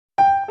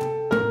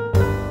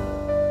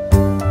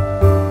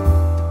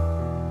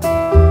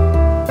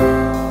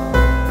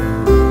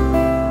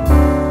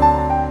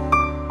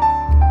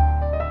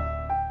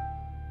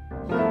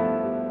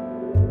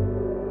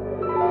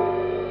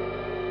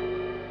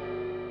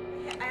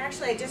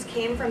Actually, I just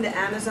came from the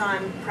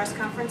Amazon press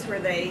conference where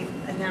they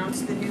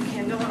announced the new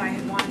Kindle, and I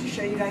had wanted to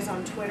show you guys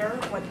on Twitter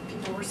what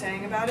people were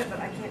saying about it, but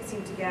I can't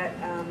seem to get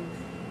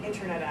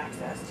internet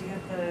access. Do you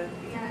have the?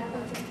 Yeah, I have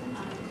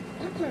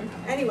it.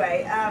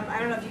 Anyway, I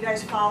don't know if you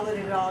guys followed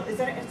it at all. Is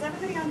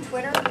everybody on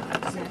Twitter?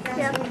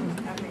 Yeah.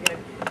 Okay, good.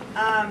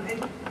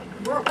 And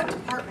what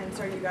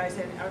departments are you guys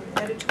in?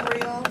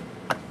 Editorial,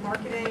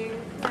 marketing,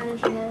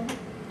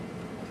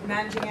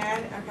 managing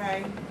ed,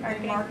 okay.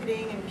 And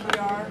marketing and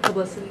PR.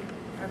 Publicity.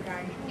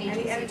 Okay. Agency.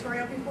 Any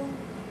editorial people? Okay.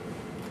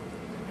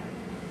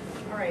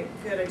 All right,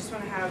 good. I just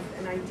want to have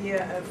an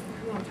idea of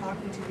who I'm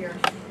talking to here.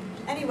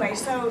 Anyway,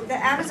 so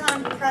the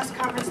Amazon press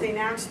conference, they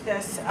announced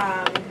this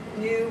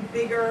new,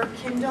 bigger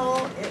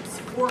Kindle. It's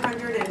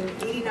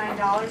 $489,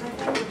 I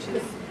think, which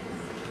is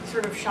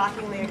sort of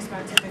shockingly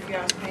expensive if you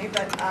ask me.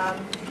 But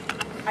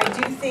I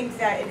do think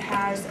that it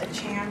has a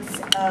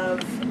chance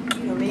of,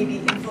 maybe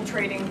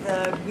infiltrating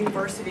the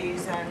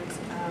universities and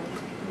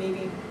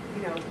maybe,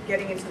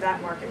 getting into that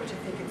market, which I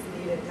think is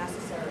needed,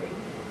 necessary.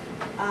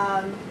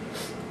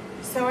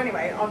 So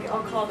anyway,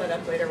 I'll call that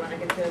up later when I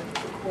get to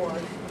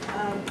record.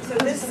 So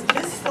this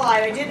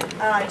slide, I did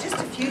just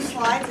a few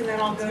slides and then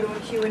I'll go to a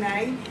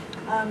Q&A.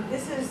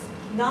 This is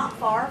not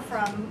far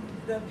from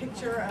the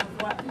picture of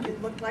what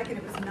it looked like, and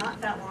it was not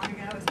that long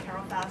ago, as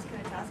Carol Faust can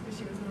attest, because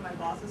she was one of my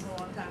bosses a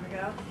long time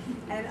ago.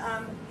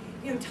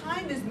 And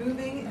time is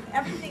moving,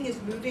 everything is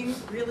moving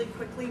really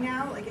quickly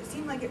now. Like, it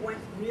seemed like it went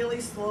really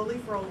slowly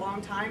for a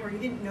long time, or you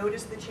didn't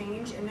notice the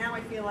change, and now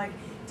I feel like,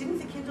 didn't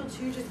the Kindle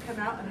 2 just come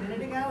out a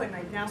minute ago, and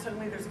now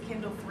suddenly there's a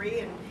Kindle 3,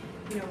 and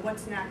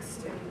what's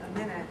next in a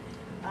minute.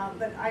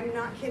 But I'm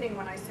not kidding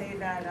when I say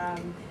that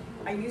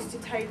I used to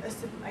type a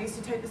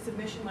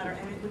submission letter,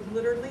 and it would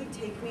literally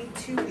take me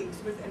 2 weeks.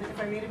 And if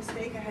I made a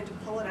mistake, I had to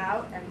pull it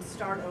out and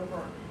start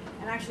over.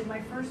 And actually, my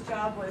first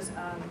job was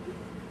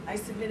I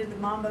submitted the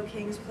Mambo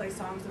Kings Play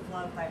Songs of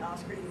Love by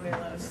Oscar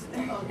Uelos.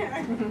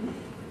 Okay.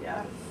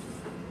 Yeah.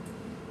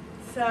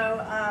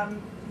 So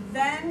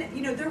then,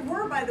 there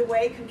were, by the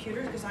way,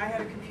 computers, because I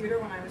had a computer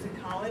when I was in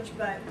college,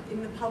 but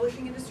in the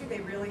publishing industry, they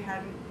really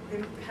hadn't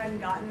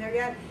gotten there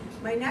yet.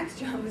 My next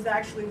job was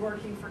actually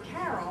working for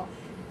Carol,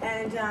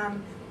 and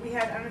we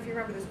had, I don't know if you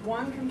remember, this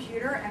one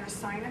computer and a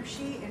sign-up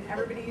sheet, and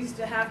everybody used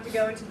to have to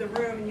go into the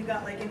room, and you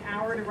got like an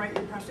hour to write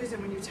your press release,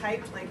 and when you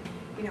typed,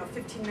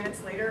 15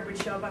 minutes later, it would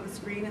show up on the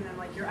screen, and then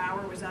your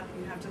hour was up,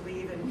 and you have to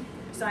leave and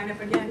sign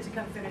up again to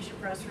come finish your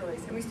press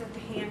release. And we still have to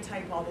hand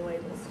type all the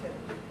labels too.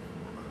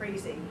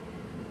 Crazy.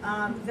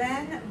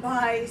 Then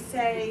by,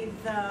 say,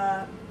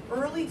 the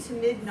early to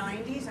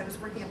mid-90s, I was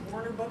working at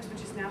Warner Books,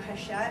 which is now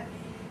Hachette,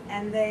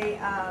 and they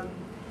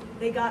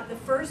got the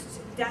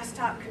first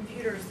desktop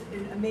computers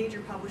in a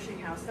major publishing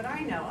house that I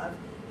know of,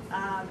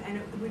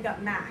 and we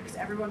got Macs.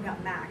 Everyone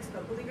got Macs,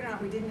 but believe it or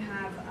not, we didn't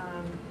have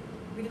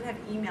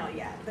email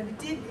yet. But it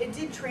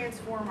did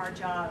transform our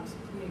jobs.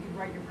 You could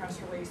write your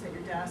press release at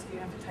your desk. You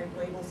didn't have to type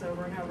labels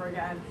over and over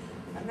again,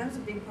 and that was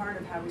a big part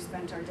of how we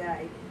spent our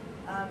day.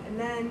 And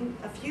then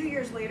a few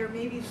years later,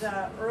 maybe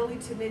the early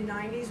to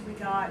mid-90s, we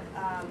got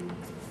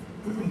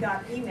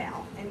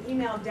email, and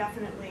email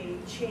definitely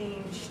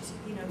changed,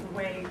 the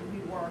way we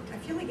worked. I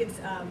feel like it's,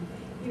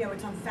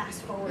 it's on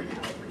fast forward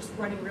now. Like we're just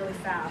running really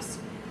fast.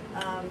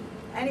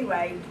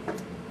 Anyway,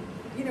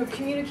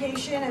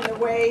 communication and the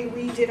way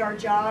we did our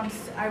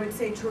jobs, I would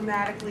say,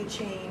 dramatically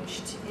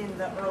changed in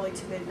the early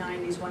to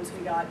mid-90s once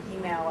we got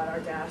email at our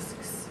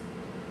desks.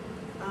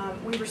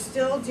 We were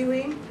still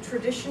doing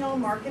traditional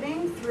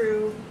marketing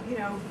through,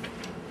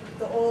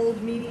 the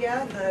old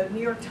media, the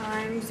New York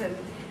Times, and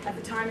at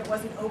the time it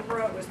wasn't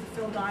Oprah, it was the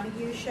Phil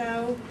Donahue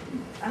show.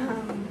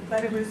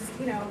 But it was,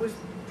 it was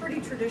pretty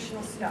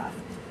traditional stuff.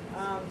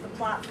 The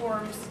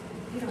platforms,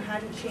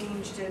 hadn't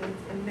changed in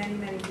many,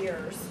 many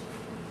years.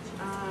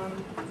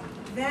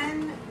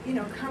 Then,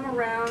 come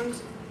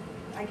around,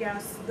 I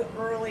guess, the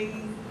early,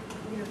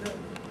 the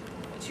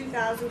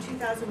 2000,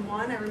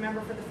 2001, I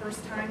remember for the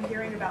first time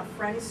hearing about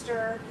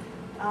Friendster,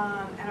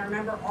 and I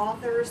remember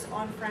authors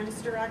on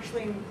Friendster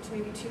actually in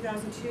maybe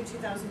 2002,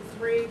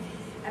 2003,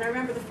 and I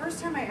remember the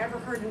first time I ever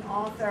heard an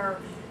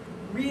author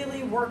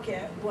really work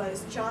it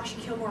was Josh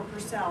Kilmore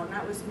Purcell, and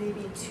that was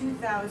maybe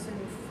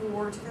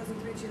 2004,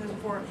 2003,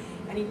 2004,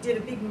 and he did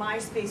a big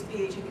MySpace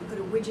page, and he put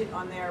a widget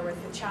on there with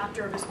a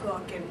chapter of his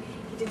book, and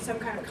he did some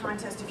kind of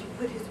contest. If you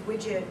put his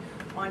widget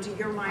onto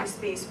your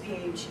MySpace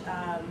page,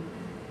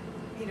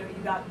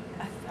 you got,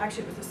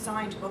 actually it was a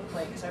signed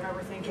bookplate, because I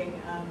remember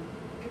thinking,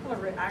 people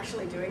are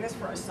actually doing this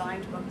for a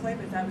signed bookplate,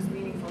 but that was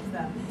meaningful to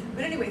them.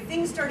 But anyway,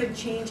 things started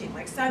changing.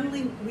 Like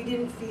suddenly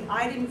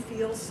I didn't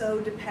feel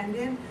so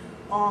dependent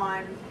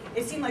on,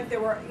 it seemed like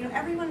there were,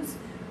 everyone's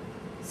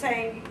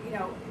saying,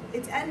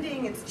 it's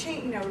ending, it's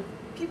changing,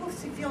 people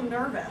feel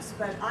nervous,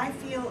 but I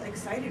feel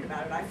excited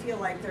about it. I feel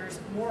like there's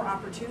more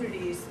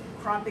opportunities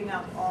cropping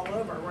up all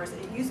over, whereas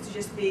it used to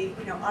just be,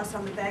 us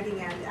on the begging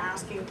end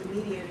asking the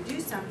media to do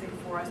something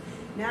for us.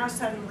 Now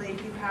suddenly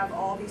you have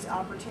all these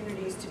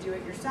opportunities to do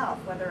it yourself,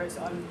 whether it's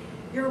on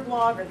your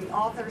blog or the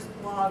author's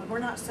blog. We're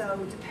not so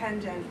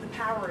dependent. The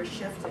power is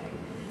shifting.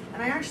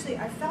 And I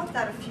felt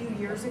that a few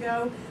years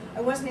ago.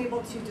 I wasn't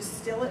able to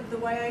distill it the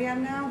way I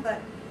am now, but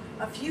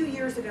a few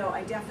years ago,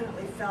 I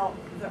definitely felt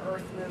the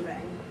earth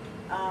moving.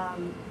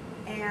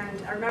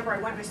 And I remember I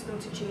went and I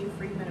spoke to Jane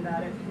Friedman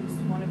about it, who's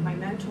one of my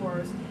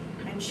mentors,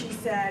 and she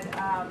said,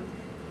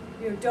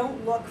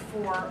 don't look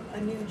for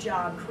a new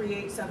job,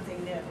 create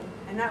something new.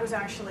 And that was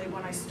actually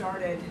when I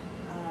started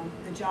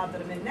the job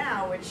that I'm in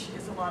now, which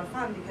is a lot of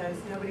fun because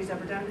nobody's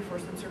ever done it before,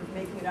 so I'm sort of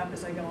making it up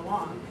as I go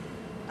along.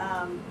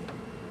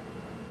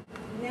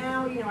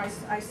 Now,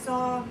 I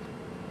saw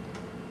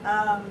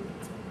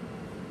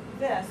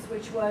this,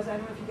 which was, I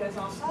don't know if you guys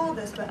all saw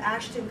this, but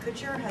Ashton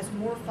Kutcher has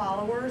more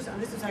followers,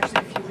 and this was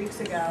actually a few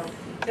weeks ago,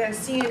 than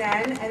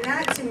CNN, and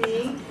that to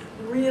me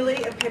really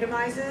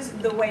epitomizes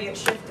the way it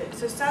shifted.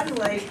 So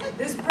suddenly,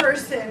 this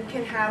person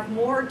can have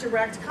more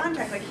direct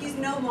contact. Like he's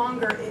no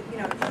longer,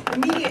 the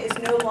media is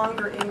no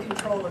longer in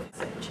control of his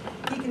message.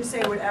 He can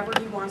say whatever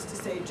he wants to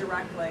say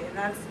directly,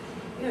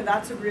 and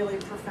that's a really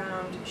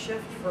profound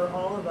shift for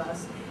all of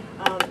us.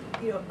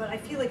 But I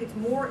feel like it's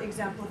more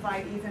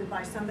exemplified even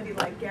by somebody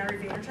like Gary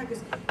Vaynerchuk,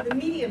 because the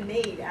media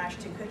made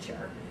Ashton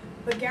Kutcher,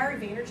 but Gary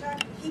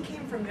Vaynerchuk, he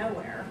came from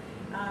nowhere.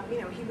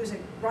 He was a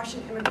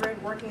Russian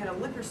immigrant working at a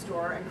liquor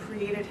store and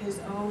created his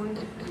own,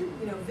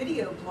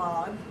 video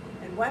blog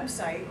and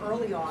website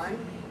early on,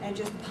 and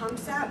just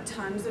pumps out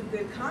tons of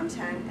good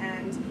content.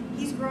 And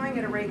he's growing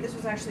at a rate, this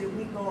was actually a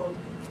week old,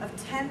 of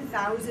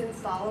 10,000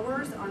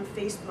 followers on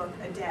Facebook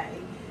a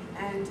day.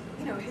 And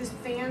his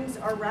fans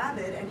are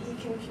rabid, and he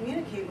can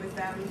communicate with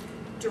them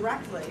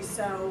directly.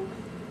 So,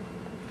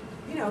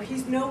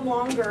 he's no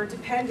longer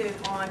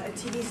dependent on a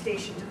TV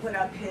station to put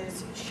up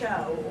his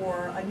show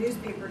or a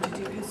newspaper to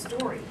do his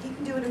story. He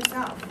can do it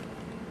himself.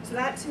 So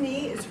that to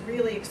me is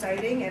really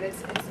exciting, and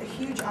it's a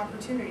huge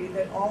opportunity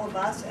that all of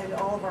us and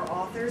all of our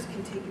authors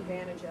can take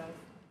advantage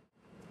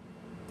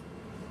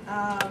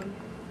of.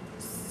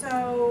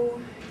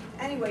 So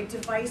anyway,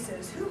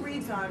 devices. Who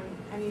reads on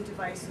any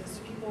devices?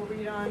 People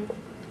read on?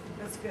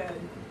 That's good.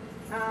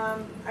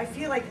 I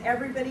feel like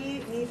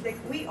everybody needs,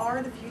 we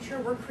are the future,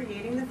 we're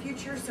creating the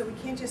future, so we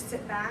can't just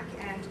sit back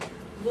and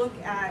look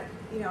at,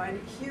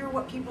 and hear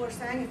what people are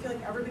saying. I feel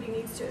like everybody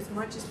needs to, as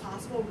much as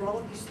possible, roll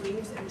up your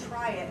sleeves and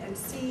try it and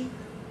see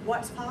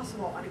what's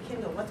possible on a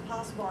Kindle, what's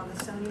possible on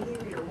the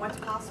Sony e-reader, what's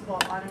possible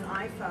on an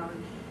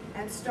iPhone,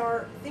 and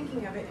start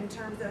thinking of it in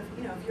terms of,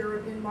 if you're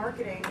in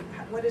marketing,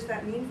 what does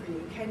that mean for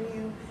you? Can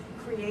you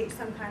create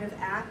some kind of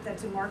app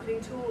that's a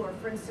marketing tool, or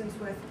for instance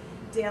with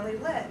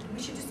DailyLit,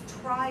 we should just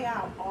try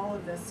out all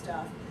of this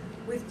stuff.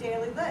 With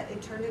DailyLit,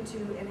 it turned into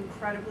an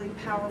incredibly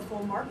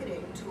powerful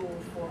marketing tool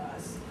for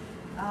us.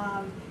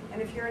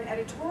 And if you're an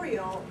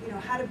editorial,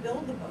 how to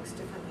build the books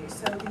differently.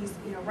 So these,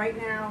 right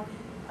now,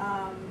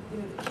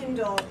 the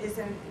Kindle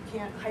isn't, you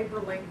can't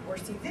hyperlink or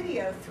see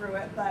video through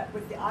it, but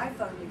with the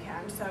iPhone you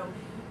can. So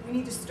we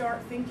need to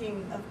start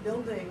thinking of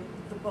building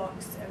the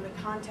books and the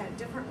content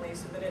differently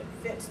so that it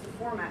fits the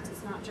formats.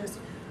 It's not just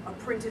a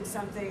printed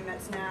something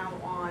that's now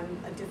on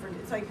a different,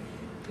 it's like,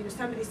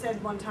 somebody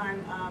said one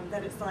time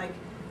that it's like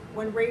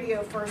when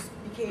radio first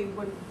became,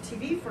 when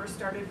TV first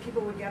started,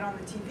 people would get on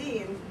the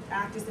TV and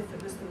act as if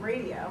it was the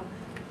radio.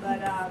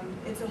 But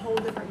it's a whole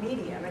different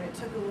medium, and it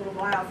took a little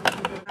while for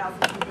people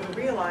to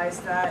realize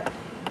that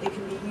it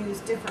can be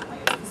used differently.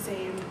 It's the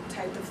same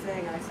type of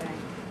thing, I think.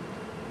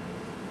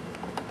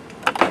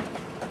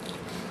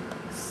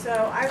 So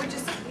I would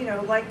just,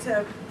 like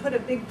to put a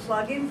big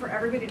plug in for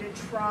everybody to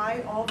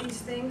try all these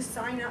things.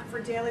 Sign up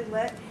for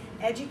DailyLit,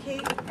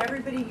 educate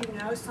everybody you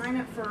know. Sign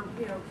up for,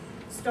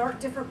 start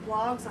different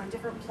blogs on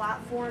different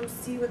platforms.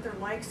 See what they're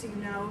like, so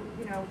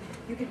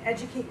you can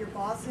educate your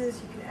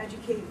bosses, you can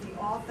educate the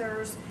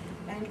authors,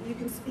 and you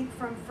can speak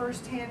from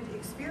firsthand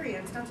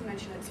experience. Not to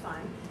mention it's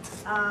fun.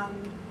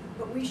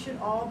 But we should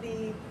all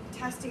be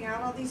testing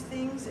out all these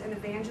things and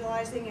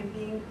evangelizing and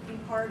be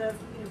part of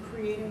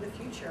creating the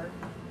future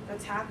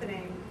that's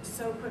happening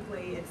so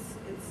quickly. It's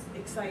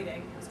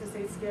exciting. I was going to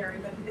say it's scary,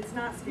 but it's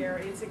not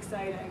scary. It's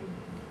exciting.